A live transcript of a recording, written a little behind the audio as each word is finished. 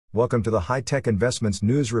Welcome to the High-Tech Investments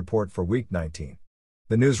News Report for Week 19.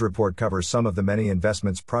 The news report covers some of the many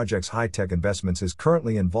investments projects High-Tech Investments is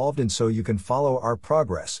currently involved in so you can follow our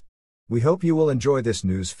progress. We hope you will enjoy this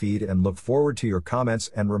news feed and look forward to your comments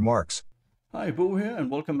and remarks. Hi, Bo here,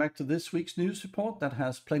 and welcome back to this week's news report that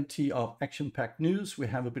has plenty of action-packed news. We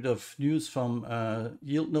have a bit of news from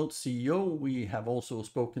YieldNote CEO. We have also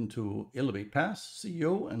spoken to Elevate Pass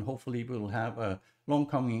CEO, and hopefully we'll have a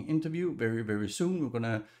long-coming interview very, very soon. We're going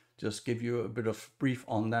to just give you a bit of brief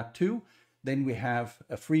on that too. Then we have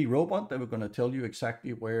a free robot that we're going to tell you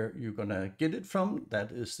exactly where you're going to get it from.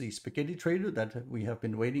 That is the Spaghetti Trader that we have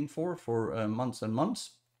been waiting for months and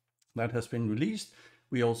months. That has been released.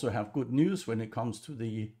 We also have good news when it comes to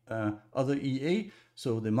the other EA,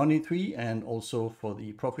 so the Money 3 and also for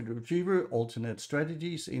the Profit Retriever, alternate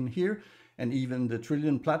strategies in here, and even the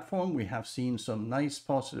Trillant platform. We have seen some nice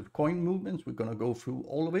positive coin movements. We're going to go through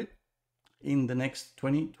all of it in the next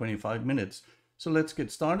 20-25 minutes. So let's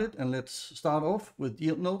get started, and let's start off with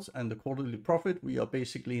YieldNote and the quarterly profit. We are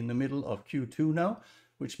basically in the middle of Q2 now,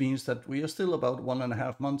 which means that we are still about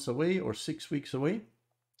 1.5 months away or 6 weeks away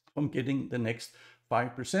from getting the next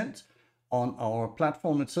 5% on our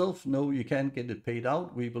platform itself. No, you can't get it paid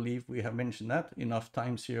out. We believe we have mentioned that enough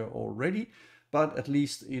times here already, but at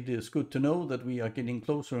least it is good to know that we are getting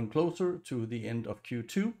closer and closer to the end of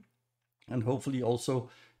Q2, and hopefully also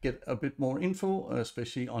get a bit more info,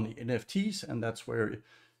 especially on the NFTs, and that's where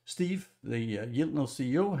Steve, the YieldNote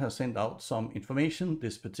CEO, has sent out some information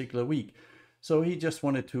this particular week. So he just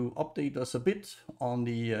wanted to update us a bit on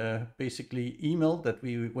the basically email that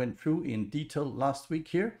we went through in detail last week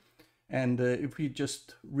here. And if we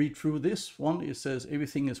just read through this one, it says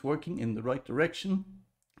everything is working in the right direction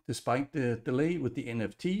despite the delay with the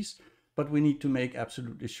NFTs, but we need to make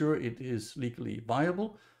absolutely sure it is legally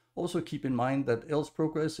viable. Also keep in mind that else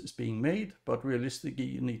progress is being made, but realistically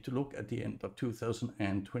you need to look at the end of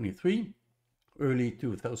 2023, early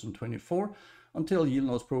 2024, until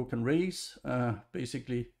YieldNote Pro can raise,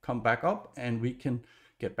 basically come back up, and we can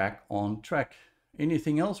get back on track.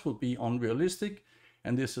 Anything else will be unrealistic,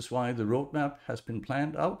 and this is why the roadmap has been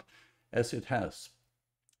planned out as it has.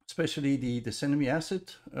 Especially the Decenomy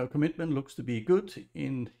asset commitment looks to be good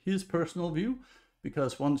in his personal view,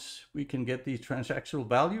 because once we can get the transactional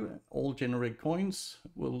value, all generate coins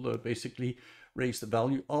will basically raise the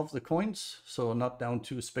value of the coins. So not down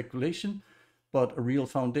to speculation, but a real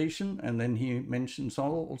foundation. And then he mentions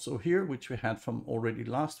also here, which we had from already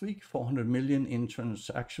last week, 400 million in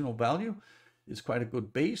transactional value is quite a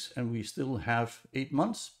good base. And we still have 8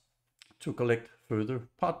 months to collect further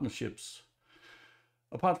partnerships.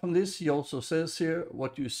 Apart from this, he also says here,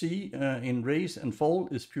 what you see in raise and fall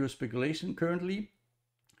is pure speculation currently,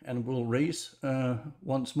 and will raise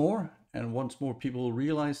once more, and once more people will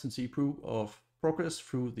realize and see proof of progress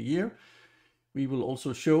through the year. We will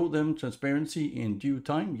also show them transparency in due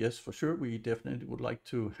time. Yes, for sure, we definitely would like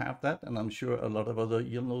to have that, and I'm sure a lot of other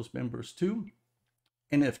YieldNote members too.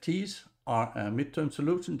 NFTs are a midterm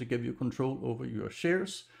solution to give you control over your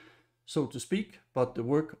shares, so to speak, but the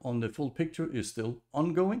work on the full picture is still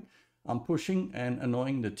ongoing. I'm pushing and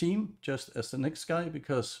annoying the team just as the next guy,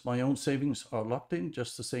 because my own savings are locked in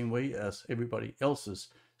just the same way as everybody else's.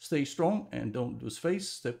 Stay strong and don't lose face.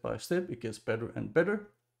 Step by step, it gets better and better.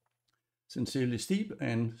 Sincerely, Steve.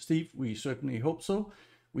 And Steve, we certainly hope so.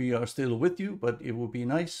 We are still with you, but it would be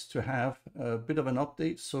nice to have a bit of an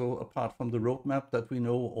update. So apart from the roadmap that we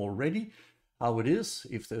know already, how it is,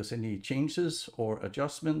 if there's any changes or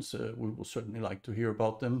adjustments, we will certainly like to hear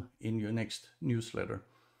about them in your next newsletter.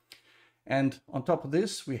 And on top of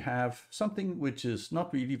this, we have something which is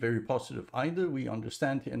not really very positive either. We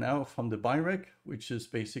understand here now from the Birake, which is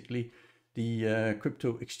basically the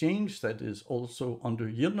crypto exchange that is also under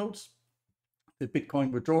YieldNote. The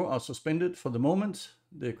Bitcoin withdrawal are suspended for the moment.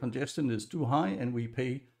 The congestion is too high, and we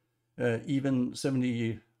pay even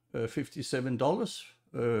 $57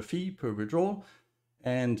 fee per withdrawal.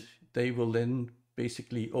 And they will then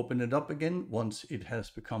basically open it up again once it has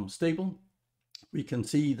become stable. We can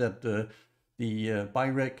see that the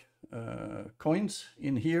Birake coins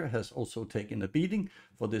in here has also taken a beating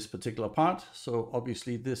for this particular part. So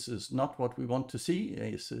obviously this is not what we want to see.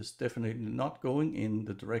 This is definitely not going in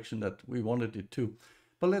the direction that we wanted it to.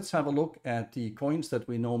 But let's have a look at the coins that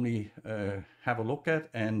we normally have a look at,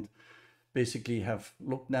 and basically have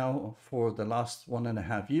looked now for the last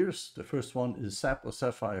 1.5 years. The first one is SAPP or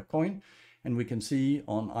Sapphire coin. And we can see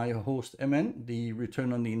on iHost MN, the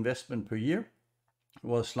return on the investment per year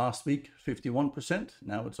was last week 51%.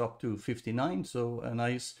 Now it's up to 59%, so a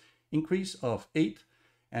nice increase of 8.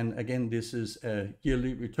 And again, this is a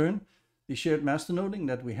yearly return. The shared masternoding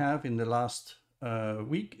that we have in the last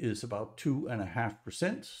week is about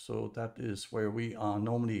 2.5%. So that is where we are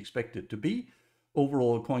normally expected to be.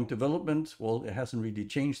 Overall coin development, well, it hasn't really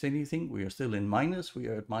changed anything. We are still in minus. We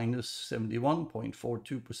are at minus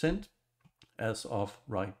 71.42% as of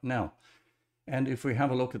right now. And if we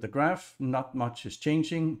have a look at the graph, not much is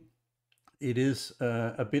changing. It is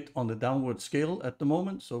a bit on the downward scale at the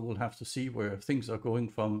moment, so we'll have to see where things are going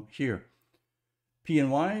from here.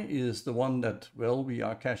 PNY is the one that, well, we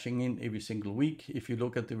are cashing in every single week. If you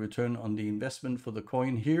look at the return on the investment for the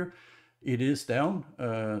coin here, it is down.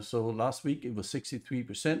 So last week it was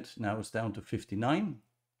 63%, now it's down to 59%.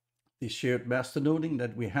 The shared masternoding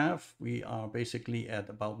that we are basically at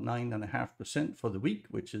about 9.5% for the week,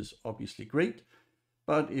 which is obviously great.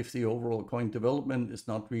 But if the overall coin development is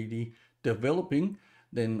not really developing,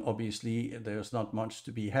 then obviously there's not much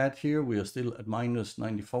to be had here. We are still at minus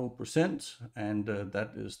 94%, and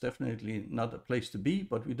that is definitely not a place to be,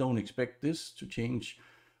 but we don't expect this to change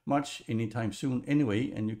much anytime soon anyway.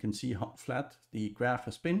 And you can see how flat the graph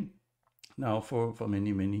has been now for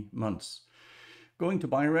many, many months. Going to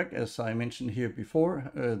Birake, as I mentioned here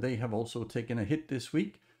before, they have also taken a hit this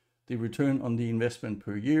week. The return on the investment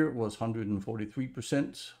per year was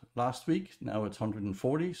 143% last week. Now it's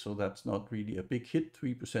 140, so that's not really a big hit,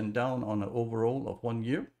 3% down on an overall of 1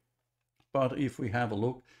 year. But if we have a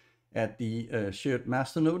look at the shared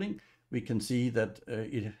masternoding, we can see that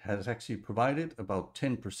it has actually provided about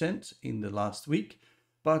 10% in the last week.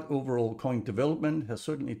 But overall coin development has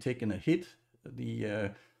certainly taken a hit.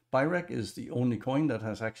 The Birake is the only coin that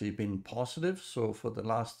has actually been positive. So for the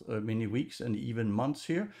last many weeks and even months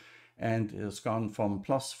here, and it has gone from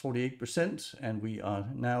plus 48%, and we are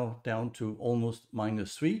now down to almost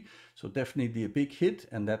minus 3. So definitely a big hit,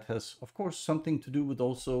 and that has, of course, something to do with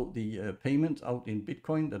also the payment out in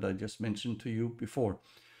Bitcoin that I just mentioned to you before.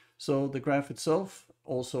 So the graph itself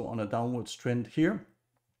also on a downwards trend here,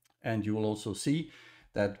 and you will also see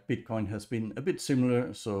that Bitcoin has been a bit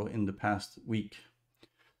similar so in the past week.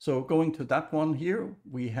 So going to that one here,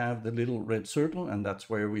 we have the little red circle, and that's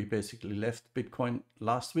where we basically left Bitcoin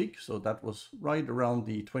last week. So that was right around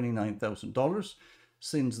the $29,000.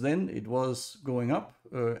 Since then, it was going up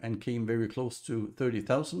and came very close to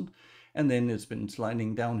 30,000. And then it's been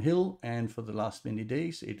sliding downhill. And for the last many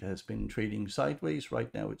days, it has been trading sideways.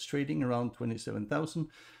 Right now, it's trading around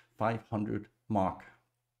 27,500 mark.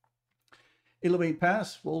 Elevate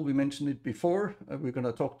Pass, well, we mentioned it before. We're going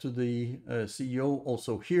to talk to the CEO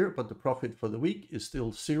also here, but the profit for the week is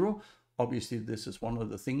still 0. Obviously, this is one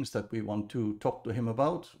of the things that we want to talk to him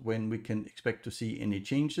about, when we can expect to see any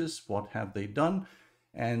changes, what have they done.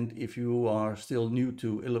 And if you are still new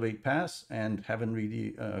to Elevate Pass and haven't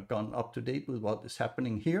really gone up to date with what is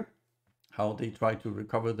happening here, how they try to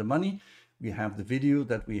recover the money, we have the video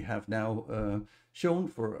that we have now shown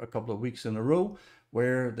for a couple of weeks in a row,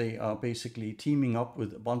 where they are basically teaming up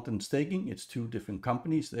with Abundant Staking. It's 2 different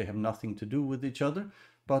companies. They have nothing to do with each other,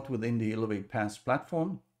 but within the Elevate Pass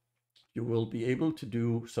platform, you will be able to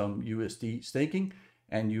do some USD staking,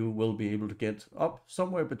 and you will be able to get up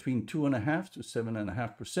somewhere between 2.5% to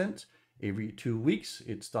 7.5% every 2 weeks.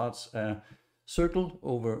 It starts a circle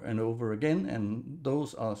over and over again, and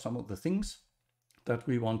those are some of the things that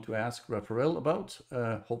we want to ask Raphael about.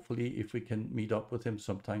 Hopefully, if we can meet up with him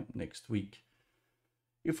sometime next week.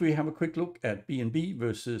 If we have a quick look at BNB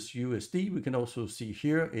versus USD, we can also see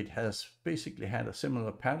here it has basically had a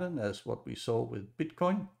similar pattern as what we saw with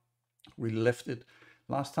Bitcoin. We left it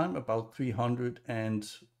last time about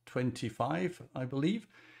 325, I believe.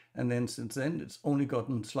 And then since then, it's only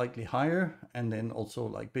gotten slightly higher. And then also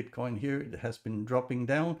like Bitcoin here, it has been dropping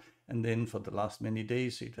down. And then for the last many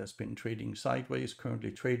days, it has been trading sideways,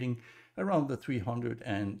 currently trading around the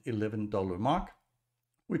 $311 mark,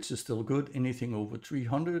 which is still good. Anything over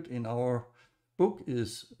 300 in our book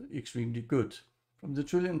is extremely good. From the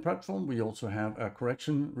Trillant platform, we also have a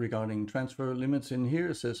correction regarding transfer limits in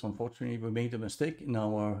here. It says, unfortunately, we made a mistake in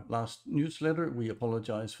our last newsletter. We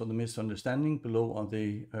apologize for the misunderstanding. Below are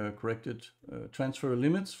the corrected transfer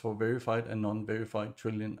limits for verified and non-verified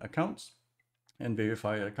Trillant accounts. And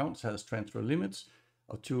verified accounts has transfer limits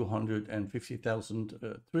of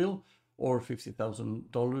 250,000 Trill, or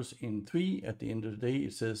 $50,000 in 3. At the end of the day,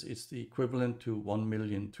 it says it's the equivalent to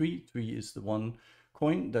 1,000,000 3. 3 is the one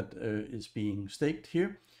coin that is being staked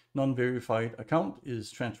here. Non-verified account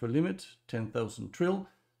is transfer limit 10,000 Trill,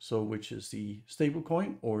 so which is the stable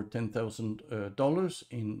coin, or $10,000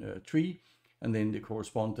 in 3, and then the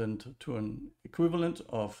correspondent to an equivalent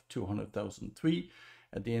of 200,000 3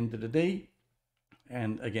 at the end of the day.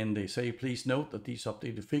 And again, they say, please note that these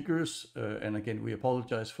updated figures, and again, we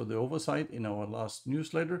apologize for the oversight in our last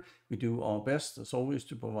newsletter. We do our best, as always,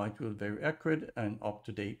 to provide you with very accurate and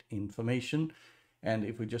up-to-date information. And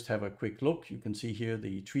if we just have a quick look, you can see here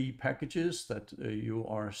the 3 packages that you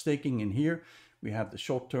are staking in here. We have the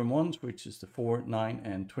short-term ones, which is the 4, 9,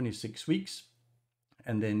 and 26 weeks.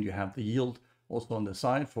 And then you have the yield also on the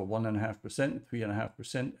side for 1.5%,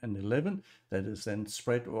 3.5%, and 11. That is then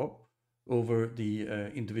spread up over the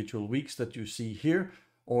individual weeks that you see here.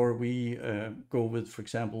 Or we go with, for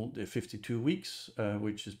example, the 52 weeks,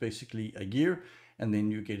 which is basically a year. And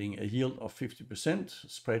then you're getting a yield of 50%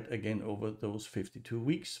 spread again over those 52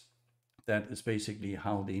 weeks. That is basically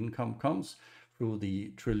how the income comes through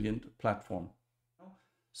the Trillant platform.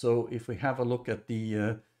 So if we have a look at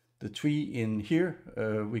the 3 in here,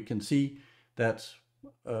 we can see that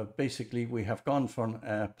basically we have gone from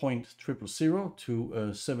 0.000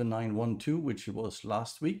 to 7912, which it was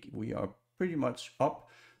last week. We are pretty much up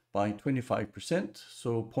by 25%,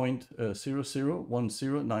 so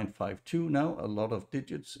 0.0010952 now, a lot of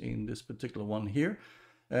digits in this particular one here.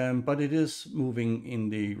 But it is moving in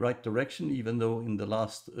the right direction, even though in the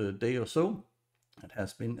last day or so, it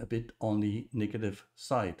has been a bit on the negative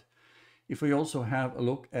side. If we also have a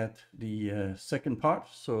look at the second part,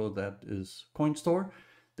 so that is CoinStore,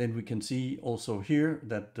 then we can see also here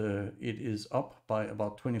that it is up by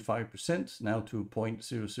about 25% now to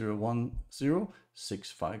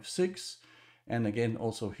 0.0010656. And again,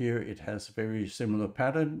 also here it has a very similar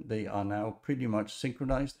pattern. They are now pretty much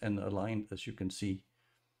synchronized and aligned, as you can see.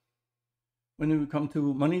 When we come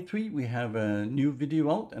to Money Tree, we have a new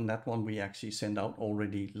video out, and that one we actually sent out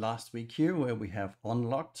already last week here, where we have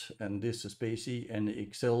unlocked, and this is basically an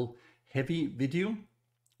Excel heavy video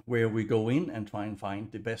where we go in and try and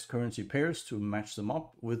find the best currency pairs to match them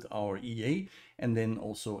up with our EA, and then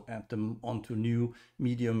also add them onto new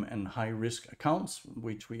medium and high risk accounts,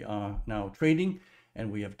 which we are now trading. And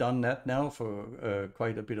we have done that now for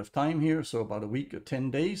quite a bit of time here, so about a week or 10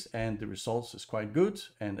 days, and the results is quite good.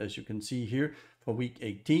 And as you can see here, for week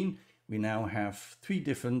 18, we now have 3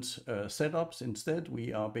 different setups. Instead,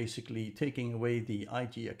 we are basically taking away the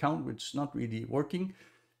IG account, which is not really working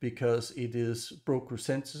because it is broker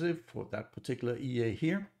sensitive for that particular EA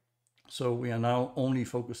here. So we are now only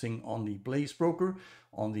focusing on the Blaze broker,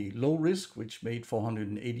 on the low risk, which made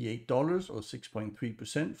 $488 or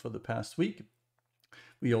 6.3% for the past week.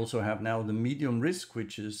 We also have now the medium risk,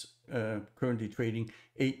 which is currently trading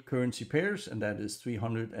 8 currency pairs, and that is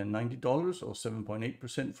 $390 or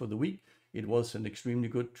 7.8% for the week. It was an extremely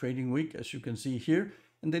good trading week, as you can see here.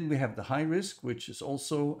 And then we have the high risk, which is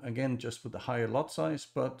also, again, just with the higher lot size,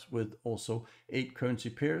 but with also 8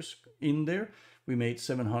 currency pairs in there. We made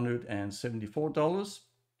 $774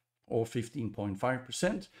 or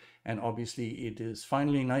 15.5%. And obviously it is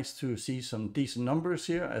finally nice to see some decent numbers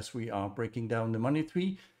here as we are breaking down the money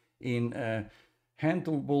tree in a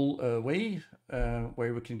handleable way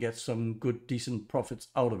where we can get some good, decent profits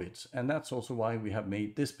out of it. And that's also why we have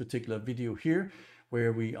made this particular video here,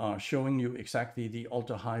 where we are showing you exactly the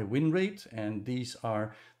ultra high win rate. And these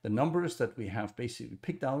are the numbers that we have basically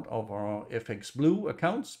picked out of our FX Blue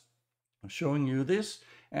accounts, showing you this.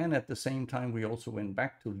 And at the same time, we also went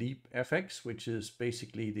back to Leap FX, which is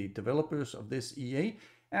basically the developers of this EA,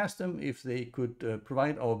 asked them if they could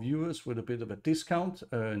provide our viewers with a bit of a discount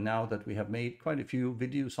now that we have made quite a few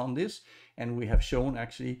videos on this. And we have shown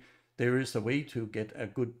actually there is a way to get a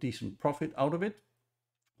good, decent profit out of it.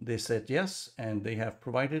 They said yes, and they have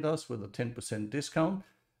provided us with a 10% discount.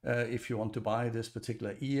 If you want to buy this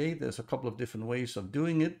particular EA, there's a couple of different ways of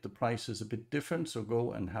doing it. The price is a bit different, so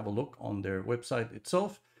go and have a look on their website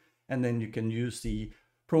itself. And then you can use the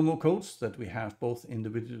promo codes that we have both in the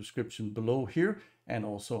video description below here and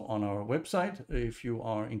also on our website if you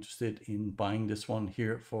are interested in buying this one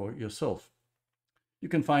here for yourself. You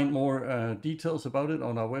can find more details about it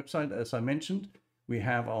on our website. As I mentioned, we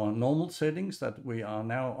have our normal settings that we are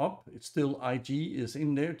now up. It's still IG is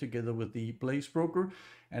in there together with the Blaze broker.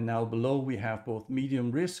 And now below we have both medium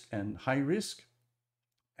risk and high risk.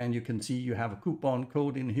 And you can see you have a coupon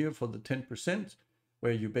code in here for the 10%,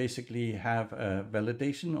 where you basically have a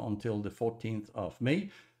validation until the 14th of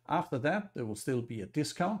May. After that, there will still be a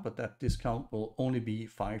discount, but that discount will only be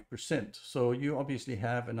 5%. So you obviously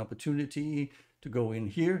have an opportunity to go in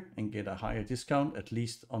here and get a higher discount, at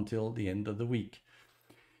least until the end of the week.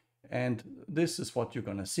 And this is what you're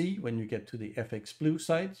going to see when you get to the FX Blue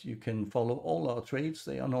site. You can follow all our trades.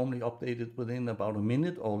 They are normally updated within about a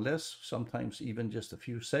minute or less, sometimes even just a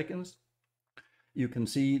few seconds. You can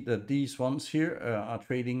see that these ones here are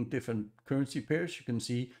trading different currency pairs. You can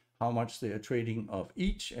see how much they are trading of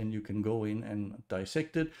each, and you can go in and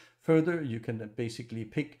dissect it further. You can basically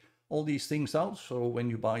pick all these things out. So when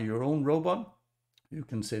you buy your own robot, you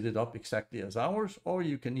can set it up exactly as ours, or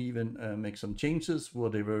you can even make some changes,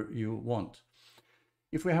 whatever you want.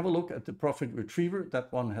 If we have a look at the profit retriever,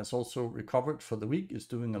 that one has also recovered for the week, is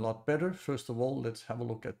doing a lot better. First of all, let's have a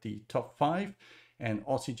look at the top 5. And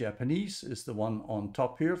Aussie Japanese is the one on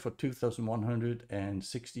top here for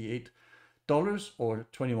 $2,168 or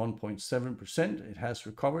 21.7%. It has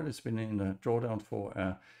recovered. It's been in a drawdown for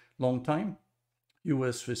a long time.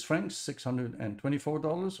 US Swiss francs,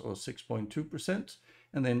 $624 or 6.2%.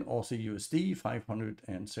 And then Aussie USD,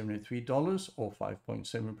 $573 or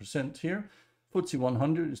 5.7% here. FTSE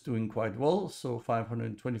 100 is doing quite well, so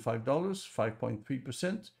 $525,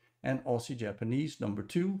 5.3%. And Aussie Japanese, number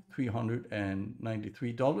 2,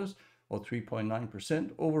 $393 or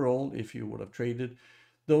 3.9%. Overall, if you would have traded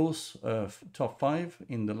those top 5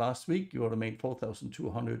 in the last week, you would have made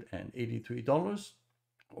 $4,283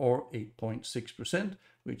 or 8.6%,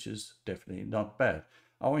 which is definitely not bad.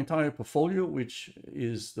 Our entire portfolio, which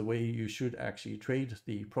is the way you should actually trade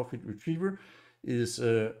the profit retriever, is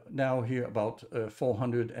now here about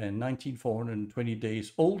 420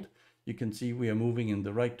 days old. You can see we are moving in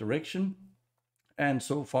the right direction. And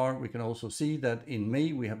so far, we can also see that in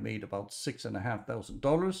May, we have made about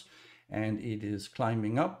 $6,500, and it is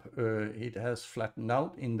climbing up. It has flattened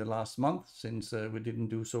out in the last month since we didn't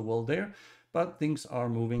do so well there, but things are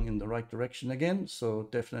moving in the right direction again. So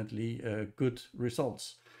definitely good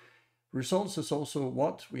results. Results is also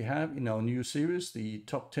what we have in our new series, the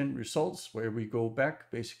top 10 results, where we go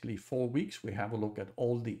back basically 4 weeks. We have a look at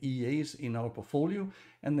all the EAs in our portfolio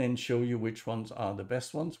and then show you which ones are the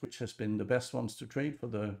best ones, which has been the best ones to trade for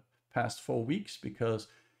the past 4 weeks, because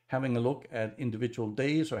having a look at individual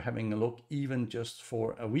days or having a look even just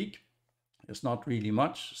for a week is not really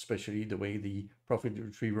much, especially the way the profit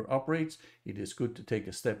retriever operates. It is good to take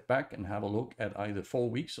a step back and have a look at either 4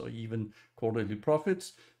 weeks or even quarterly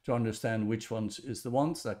profits to understand which ones is the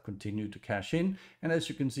ones that continue to cash in. And as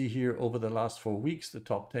you can see here, over the last 4 weeks, the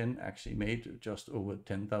top 10 actually made just over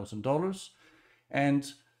 $10,000.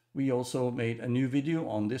 And we also made a new video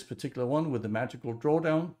on this particular one with the magical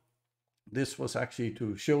drawdown. This was actually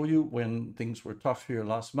to show you when things were tough here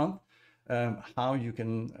last month, how you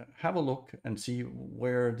can have a look and see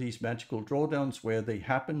where these magical drawdowns, where they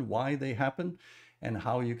happen, why they happen, and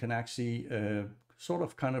how you can actually sort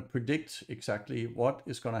of kind of predict exactly what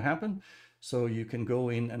is going to happen. So you can go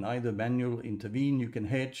in and either manually intervene, you can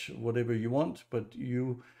hedge, whatever you want, but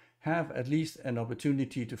you have at least an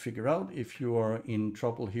opportunity to figure out if you are in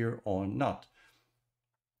trouble here or not.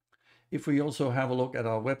 If we also have a look at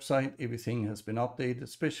our website, everything has been updated,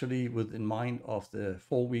 especially with in mind of the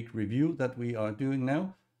 4-week review that we are doing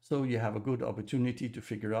now. So you have a good opportunity to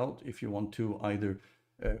figure out if you want to either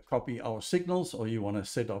copy our signals or you want to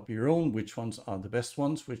set up your own, which ones are the best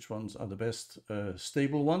ones, which ones are the best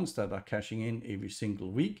stable ones that are cashing in every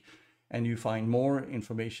single week. And you find more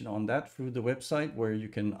information on that through the website, where you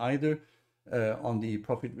can either on the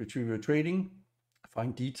profit retriever trading,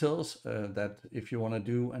 find details that if you want to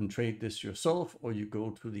do and trade this yourself, or you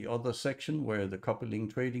go to the other section where the coupling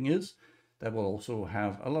trading is, that will also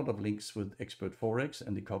have a lot of links with Expert Forex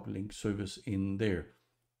and the coupling service in there.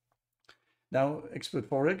 Now, Expert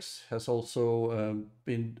Forex has also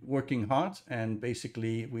been working hard, and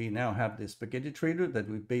basically we now have this spaghetti trader that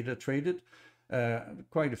we beta traded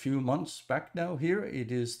quite a few months back now. Here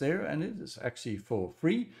it is there, and it is actually for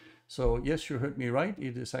free. So yes, you heard me right.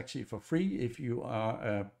 It is actually for free if you are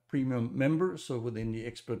a premium member. So within the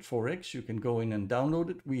Expert Forex, you can go in and download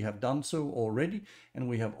it. We have done so already, and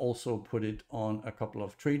we have also put it on a couple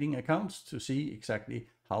of trading accounts to see exactly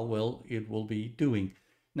how well it will be doing.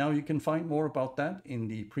 Now you can find more about that in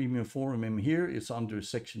the premium forum in here. It's under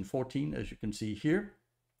section 14, as you can see here.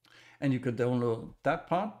 And you could download that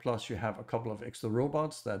part, plus you have a couple of extra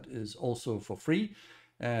robots that is also for free.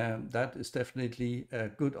 That is definitely a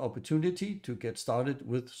good opportunity to get started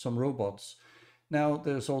with some robots. Now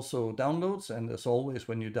there's also downloads, and as always,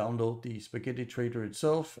 when you download the Spaghetti Trader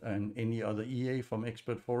itself and any other EA from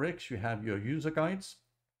Expert Forex, you have your user guides.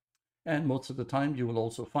 And most of the time you will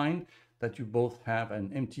also find that you both have an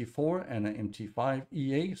MT4 and an MT5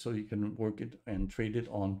 EA, so you can work it and trade it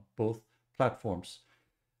on both platforms.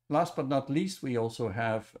 Last but not least, we also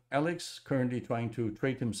have Alex currently trying to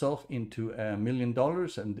trade himself into $1 million.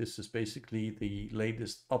 And this is basically the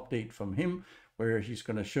latest update from him, where he's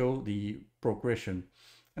going to show the progression.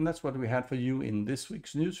 And that's what we had for you in this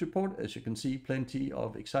week's news report. As you can see, plenty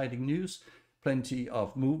of exciting news, plenty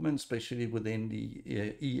of movement, especially within the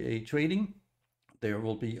EA trading. There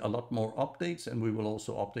will be a lot more updates, and we will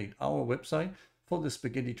also update our website for the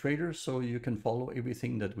Spaghetti Trader so you can follow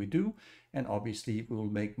everything that we do. And obviously we will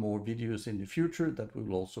make more videos in the future that we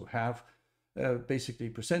will also have basically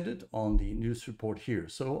presented on the news report here.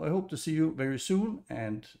 So I hope to see you very soon,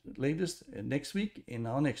 and latest next week in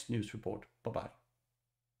our next news report. Bye-bye.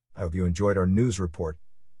 I hope you enjoyed our news report,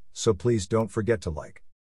 so please don't forget to like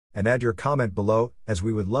and add your comment below, as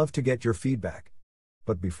we would love to get your feedback.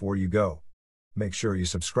 But before you go, make sure you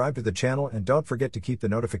subscribe to the channel and don't forget to keep the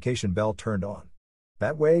notification bell turned on.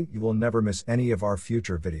 That way you will never miss any of our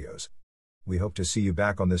future videos. We hope to see you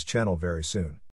back on this channel very soon.